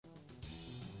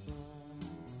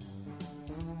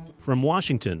From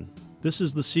Washington, this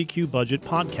is the CQ Budget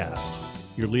Podcast,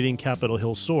 your leading Capitol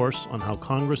Hill source on how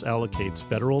Congress allocates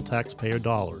federal taxpayer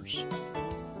dollars.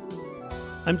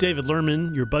 I'm David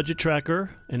Lerman, your budget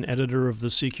tracker and editor of the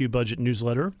CQ Budget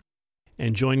newsletter.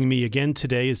 And joining me again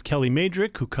today is Kelly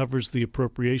Madrick, who covers the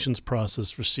appropriations process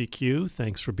for CQ.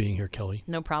 Thanks for being here, Kelly.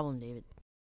 No problem, David.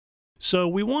 So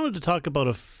we wanted to talk about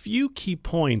a few key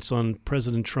points on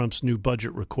President Trump's new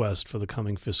budget request for the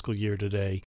coming fiscal year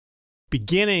today,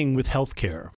 beginning with health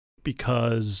care,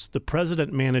 because the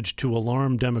president managed to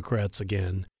alarm Democrats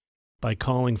again by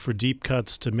calling for deep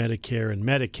cuts to Medicare and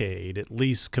Medicaid, at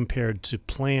least compared to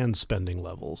planned spending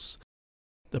levels.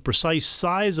 The precise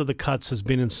size of the cuts has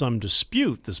been in some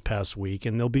dispute this past week,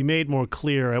 and they'll be made more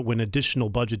clear when additional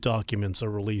budget documents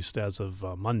are released as of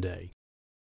Monday.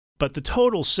 But the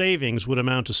total savings would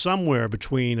amount to somewhere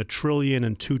between $1 trillion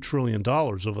and $2 trillion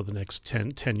over the next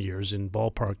 10 years in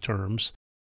ballpark terms.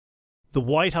 The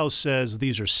White House says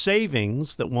these are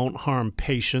savings that won't harm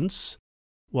patients,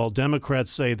 while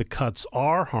Democrats say the cuts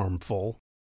are harmful.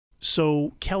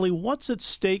 So, Kelly, what's at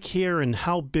stake here, and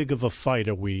how big of a fight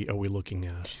are we looking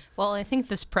at? Well, I think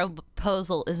this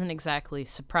proposal isn't exactly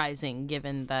surprising,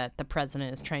 given that the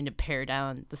president is trying to pare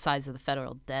down the size of the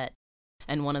federal debt.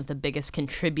 And one of the biggest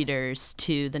contributors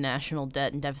to the national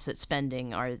debt and deficit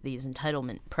spending are these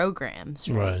entitlement programs,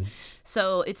 right?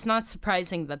 So it's not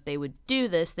surprising that they would do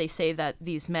this. They say that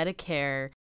these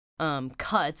Medicare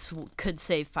cuts could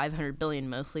save $500 billion,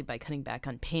 mostly by cutting back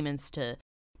on payments to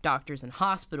doctors and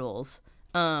hospitals.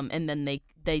 And then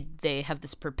they have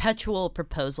this perpetual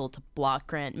proposal to block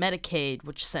grant Medicaid,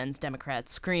 which sends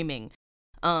Democrats screaming,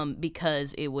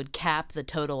 because it would cap the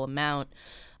total amount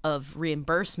of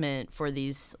reimbursement for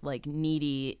these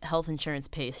needy health insurance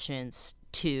patients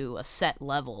to a set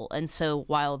level. And so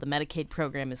while the Medicaid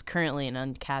program is currently an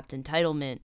uncapped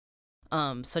entitlement,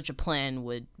 such a plan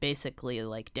would basically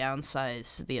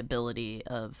downsize the ability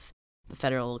of the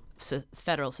federal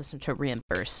system to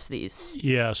reimburse these.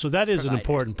 Yeah, so that is providers. An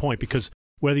important point, because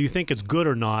whether you think it's good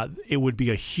or not, it would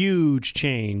be a huge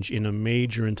change in a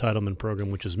major entitlement program,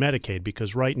 which is Medicaid,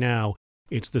 because right now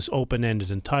it's this open-ended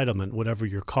entitlement. Whatever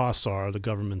your costs are, the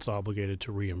government's obligated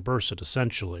to reimburse it,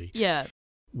 essentially. Yeah.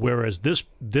 Whereas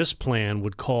this plan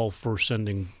would call for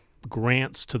sending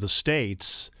grants to the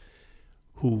states,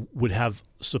 who would have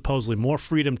supposedly more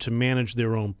freedom to manage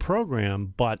their own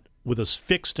program, but with a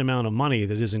fixed amount of money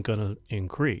that isn't going to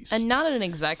increase. And not an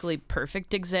exactly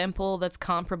perfect example that's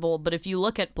comparable, but if you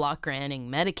look at block granting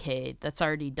Medicaid, that's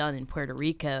already done in Puerto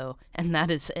Rico, and that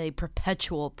is a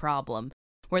perpetual problem,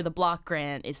 where the block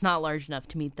grant is not large enough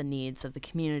to meet the needs of the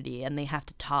community, and they have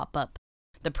to top up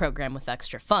the program with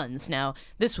extra funds. Now,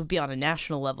 this would be on a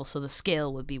national level, so the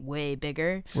scale would be way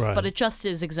bigger, right. But it just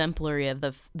is exemplary of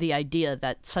the idea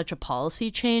that such a policy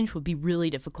change would be really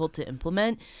difficult to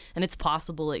implement, and it's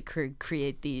possible it could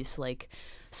create these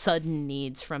sudden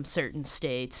needs from certain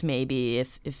states, maybe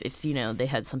if they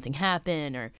had something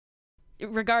happen, or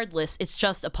regardless, it's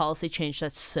just a policy change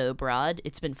that's so broad.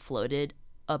 It's been floated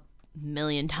a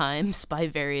million times by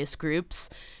various groups.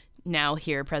 Now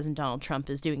here, President Donald Trump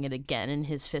is doing it again in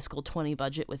his fiscal 20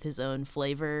 budget with his own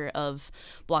flavor of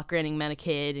block granting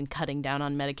Medicaid and cutting down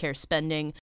on Medicare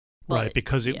spending. But, right,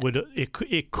 because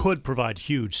it could provide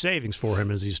huge savings for him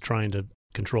as he's trying to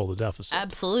control the deficit.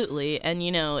 Absolutely. And,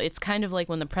 it's kind of like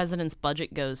when the president's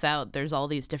budget goes out, there's all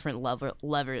these different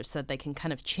levers that they can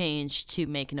kind of change to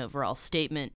make an overall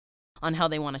statement on how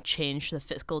they want to change the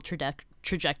fiscal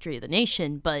trajectory of the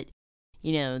nation. But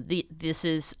this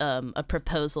is a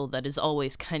proposal that is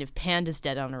always kind of panned as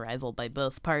dead on arrival by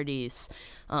both parties,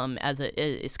 as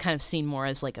it's kind of seen more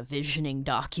as a visioning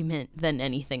document than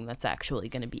anything that's actually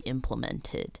going to be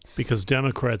implemented. Because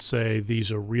Democrats say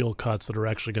these are real cuts that are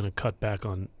actually going to cut back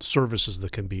on services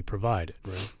that can be provided,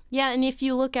 right? Yeah, and if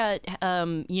you look at,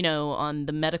 on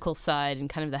the medical side and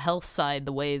kind of the health side,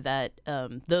 the way that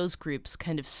those groups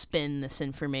kind of spin this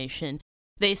information,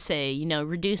 they say,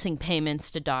 reducing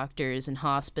payments to doctors and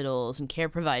hospitals and care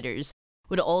providers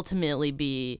would ultimately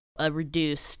be a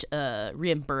reduced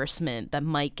reimbursement that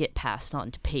might get passed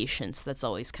on to patients. That's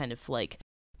always kind of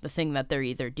the thing that they're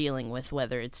either dealing with,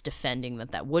 whether it's defending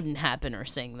that wouldn't happen or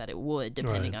saying that it would,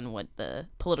 depending on what the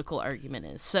political argument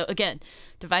is. So again,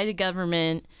 divided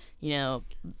government,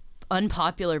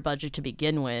 unpopular budget to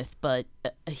begin with, but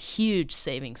a huge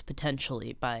savings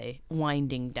potentially by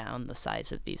winding down the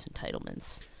size of these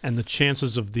entitlements. And the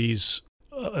chances of this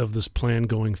plan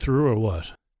going through are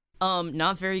what?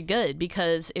 Not very good,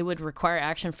 because it would require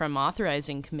action from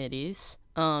authorizing committees,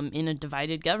 in a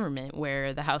divided government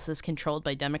where the House is controlled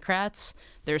by Democrats.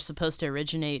 They're supposed to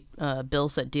originate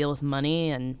bills that deal with money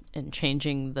and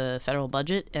changing the federal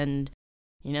budget. And,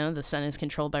 the Senate is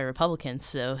controlled by Republicans,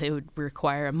 so it would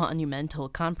require a monumental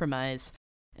compromise.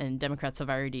 And Democrats have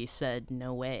already said,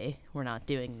 no way, we're not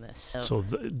doing this. So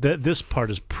this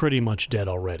part is pretty much dead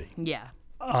already. Yeah.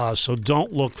 So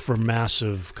don't look for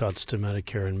massive cuts to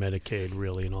Medicare and Medicaid,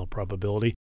 really, in all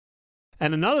probability.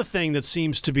 And another thing that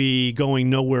seems to be going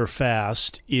nowhere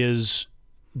fast is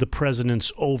the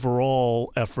president's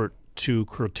overall effort to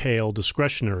curtail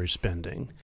discretionary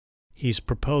spending. He's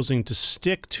proposing to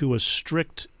stick to a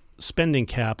strict spending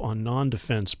cap on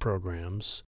non-defense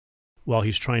programs while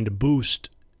he's trying to boost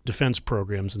defense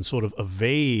programs and sort of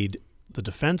evade the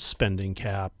defense spending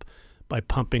cap by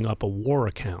pumping up a war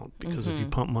account. Because if you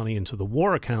pump money into the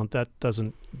war account,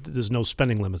 there's no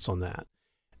spending limits on that.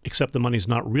 Except the money's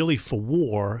not really for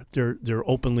war. They're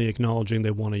openly acknowledging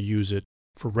they want to use it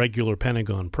for regular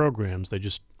Pentagon programs. They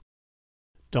just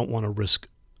don't want to risk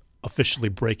officially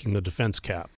breaking the defense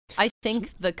cap. I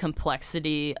think the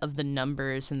complexity of the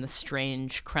numbers and the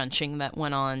strange crunching that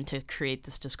went on to create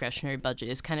this discretionary budget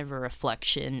is kind of a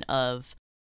reflection of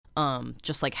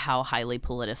just like how highly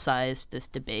politicized this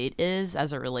debate is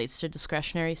as it relates to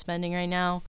discretionary spending right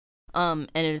now. And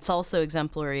it's also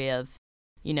exemplary of,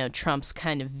 Trump's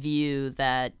kind of view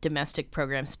that domestic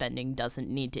program spending doesn't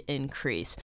need to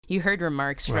increase. You heard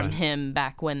remarks from him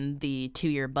back when the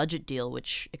 2-year budget deal,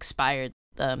 which expired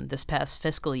this past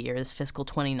fiscal year, this fiscal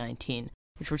 2019,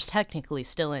 which we're technically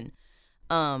still in,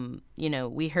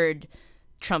 we heard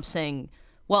Trump saying,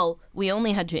 well, we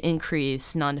only had to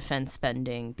increase non-defense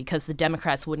spending because the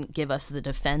Democrats wouldn't give us the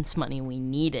defense money we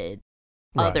needed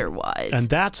otherwise. And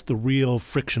that's the real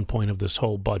friction point of this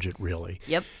whole budget, really.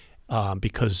 Yep.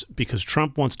 Because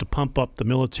Trump wants to pump up the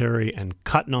military and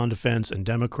cut non-defense, and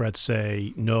Democrats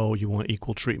say, no, you want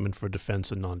equal treatment for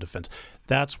defense and non-defense.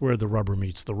 That's where the rubber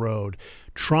meets the road.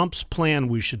 Trump's plan,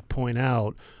 we should point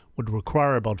out, would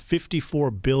require about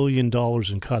 $54 billion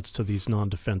in cuts to these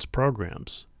non-defense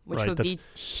programs. Which would be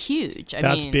huge.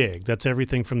 That's big. That's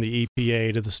everything from the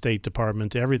EPA to the State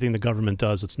Department to everything the government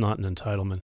does. It's not an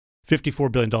entitlement.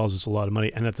 $54 billion is a lot of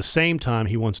money. And at the same time,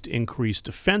 he wants to increase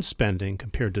defense spending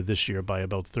compared to this year by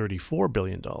about $34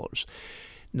 billion.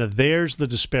 Now, there's the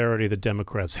disparity that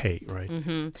Democrats hate, right?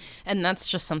 Mm-hmm. And that's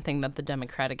just something that the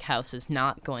Democratic House is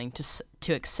not going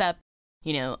to accept.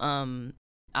 I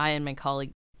and my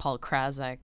colleague Paul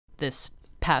Krazak this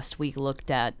past week looked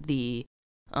at the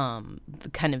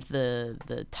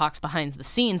talks behind the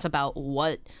scenes about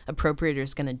what appropriators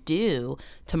is going to do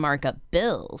to mark up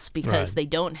bills because they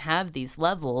don't have these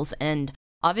levels. And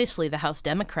obviously the House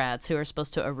Democrats, who are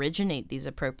supposed to originate these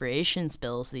appropriations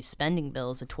bills, these spending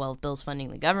bills, the 12 bills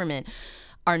funding the government,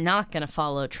 are not going to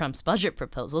follow Trump's budget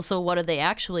proposal. So what are they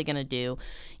actually going to do?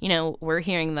 We're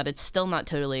hearing that it's still not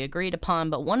totally agreed upon,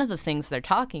 but one of the things they're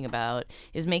talking about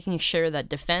is making sure that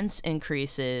defense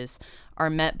increases are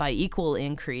met by equal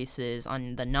increases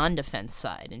on the non-defense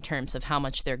side in terms of how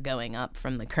much they're going up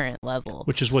from the current level.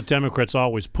 Which is what Democrats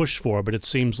always push for, but it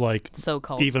seems like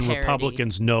so-called even parity.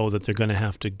 Republicans know that they're going to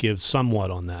have to give somewhat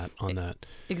on that.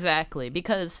 Exactly,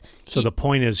 because So the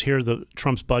point is here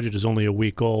Trump's budget is only a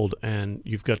week old, and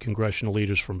you've got congressional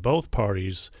leaders from both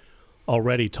parties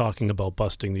already talking about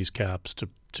busting these caps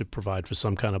to provide for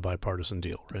some kind of bipartisan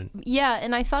deal, right? Yeah,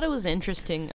 and I thought it was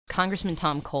interesting. Congressman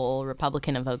Tom Cole,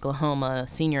 Republican of Oklahoma,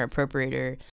 senior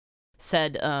appropriator,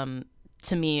 said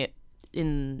to me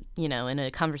in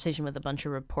a conversation with a bunch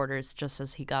of reporters just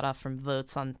as he got off from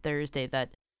votes on Thursday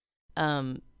that,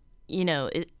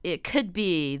 it could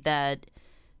be that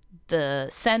the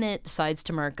Senate decides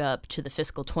to mark up to the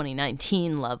fiscal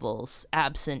 2019 levels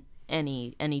absent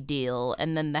any deal,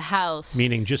 and then the House,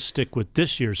 meaning just stick with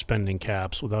this year's spending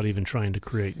caps without even trying to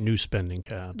create new spending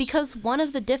caps. Because one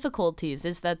of the difficulties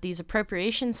is that these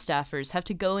appropriations staffers have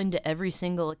to go into every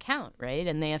single account, right?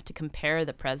 And they have to compare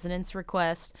the president's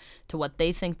request to what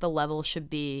they think the level should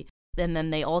be, and then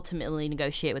they ultimately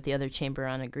negotiate with the other chamber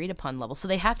on agreed upon level. So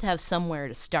they have to have somewhere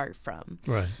to start from.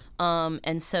 Right.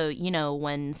 And so,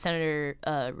 when Senator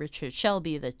Richard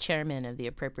Shelby, the chairman of the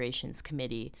Appropriations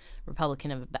Committee,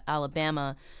 Republican of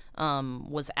Alabama,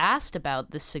 was asked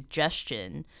about this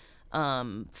suggestion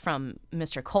from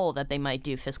Mr. Cole that they might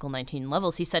do fiscal 19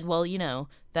 levels, he said, well,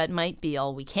 that might be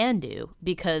all we can do,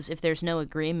 because if there's no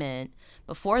agreement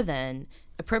before then,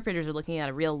 appropriators are looking at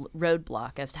a real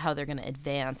roadblock as to how they're going to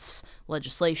advance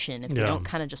legislation if they don't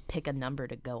kind of just pick a number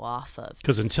to go off of.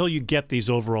 Because until you get these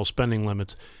overall spending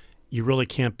limits, you really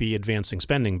can't be advancing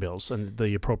spending bills, and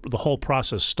the whole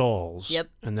process stalls. Yep.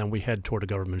 And then we head toward a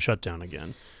government shutdown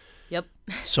again. Yep.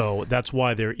 So that's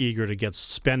why they're eager to get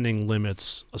spending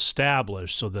limits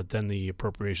established so that then the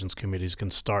appropriations committees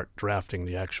can start drafting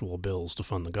the actual bills to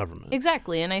fund the government.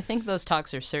 Exactly. And I think those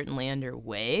talks are certainly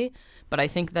underway, but I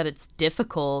think that it's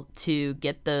difficult to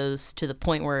get those to the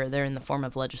point where they're in the form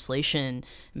of legislation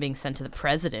being sent to the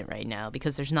president right now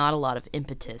because there's not a lot of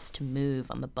impetus to move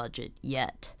on the budget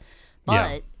yet.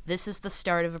 But this is the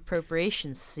start of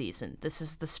appropriations season. This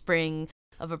is the spring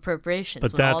of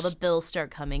appropriations when all the bills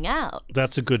start coming out.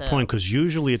 That's a good point, because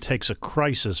usually it takes a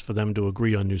crisis for them to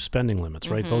agree on new spending limits,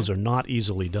 right? Those are not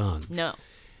easily done. No.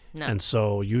 And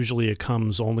so usually it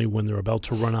comes only when they're about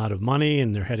to run out of money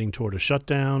and they're heading toward a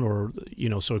shutdown, or,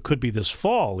 so it could be this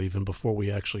fall even before we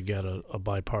actually get a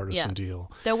bipartisan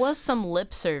deal. There was some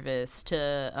lip service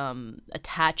to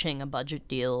attaching a budget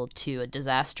deal to a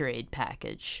disaster aid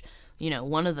package.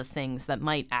 One of the things that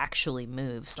might actually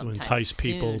move sometime to entice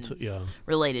soon people to,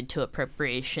 related to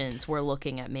appropriations. We're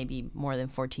looking at maybe more than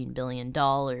 $14 billion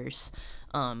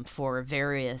for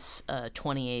various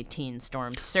 2018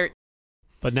 storms.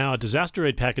 But now a disaster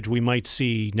aid package we might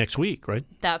see next week, right?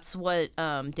 That's what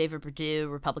David Perdue,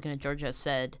 Republican of Georgia,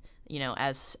 said,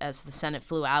 as the Senate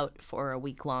flew out for a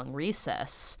week-long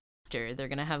recess. They're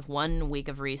going to have 1 week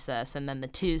of recess, and then the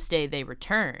Tuesday they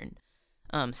return.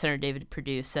 Senator David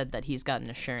Perdue said that he's gotten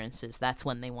assurances that's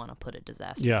when they want to put a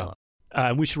disaster bill.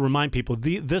 And we should remind people,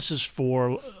 this is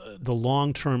for the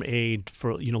long-term aid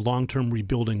for, long-term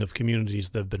rebuilding of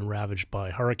communities that have been ravaged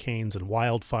by hurricanes and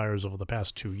wildfires over the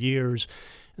past 2 years.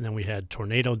 And then we had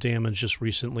tornado damage just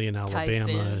recently in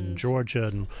Alabama and Georgia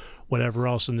and whatever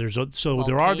else. And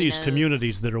there are these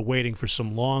communities that are waiting for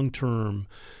some long-term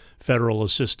federal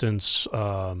assistance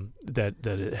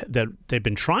that they've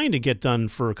been trying to get done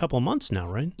for a couple of months now,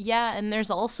 right? Yeah, and there's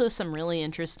also some really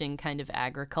interesting kind of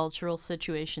agricultural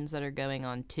situations that are going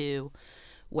on too,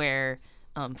 where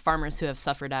farmers who have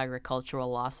suffered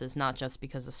agricultural losses, not just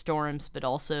because of storms, but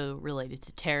also related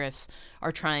to tariffs,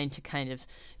 are trying to kind of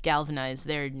galvanize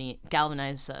their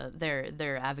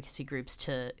advocacy groups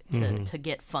to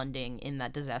get funding in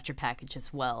that disaster package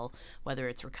as well, whether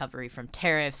it's recovery from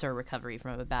tariffs or recovery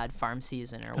from a bad farm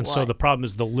season or what. And so the problem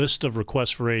is the list of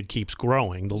requests for aid keeps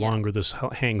growing the longer this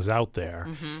hangs out there,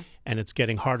 and it's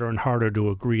getting harder and harder to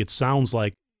agree, it sounds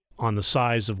like, on the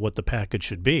size of what the package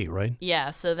should be, right? Yeah,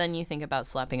 so then you think about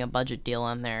slapping a budget deal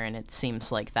on there, and it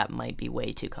seems like that might be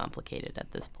way too complicated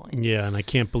at this point. Yeah, and I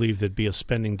can't believe there'd be a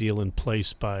spending deal in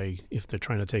place if they're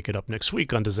trying to take it up next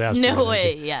week on disaster. No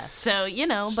way, yeah. So,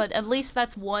 but at least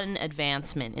that's one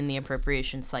advancement in the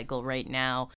appropriation cycle right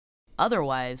now.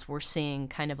 Otherwise, we're seeing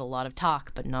kind of a lot of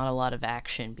talk, but not a lot of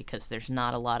action because there's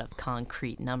not a lot of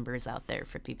concrete numbers out there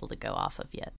for people to go off of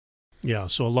yet. Yeah,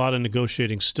 so a lot of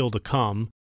negotiating still to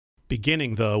come.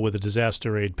 Beginning, though, with a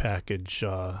disaster aid package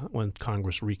when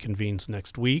Congress reconvenes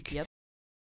next week. Yep.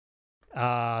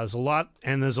 There's a lot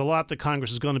that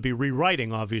Congress is going to be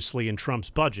rewriting, obviously, in Trump's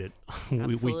budget.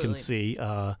 we can see.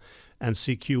 And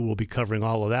CQ will be covering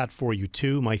all of that for you,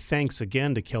 too. My thanks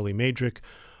again to Kelly Madrick,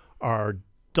 our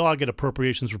dogged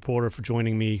appropriations reporter, for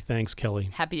joining me. Thanks,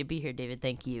 Kelly. Happy to be here, David.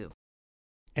 Thank you.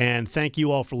 And thank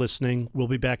you all for listening. We'll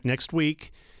be back next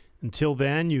week. Until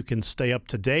then, you can stay up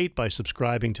to date by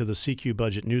subscribing to the CQ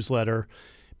Budget newsletter.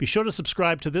 Be sure to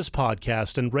subscribe to this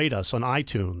podcast and rate us on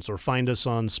iTunes, or find us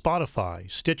on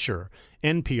Spotify, Stitcher,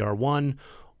 NPR One,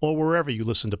 or wherever you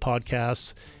listen to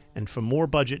podcasts. And for more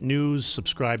budget news,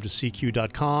 subscribe to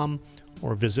CQ.com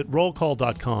or visit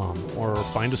rollcall.com, or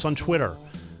find us on Twitter.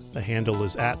 The handle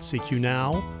is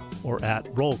 @CQNow or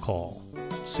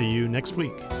 @RollCall. See you next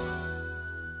week.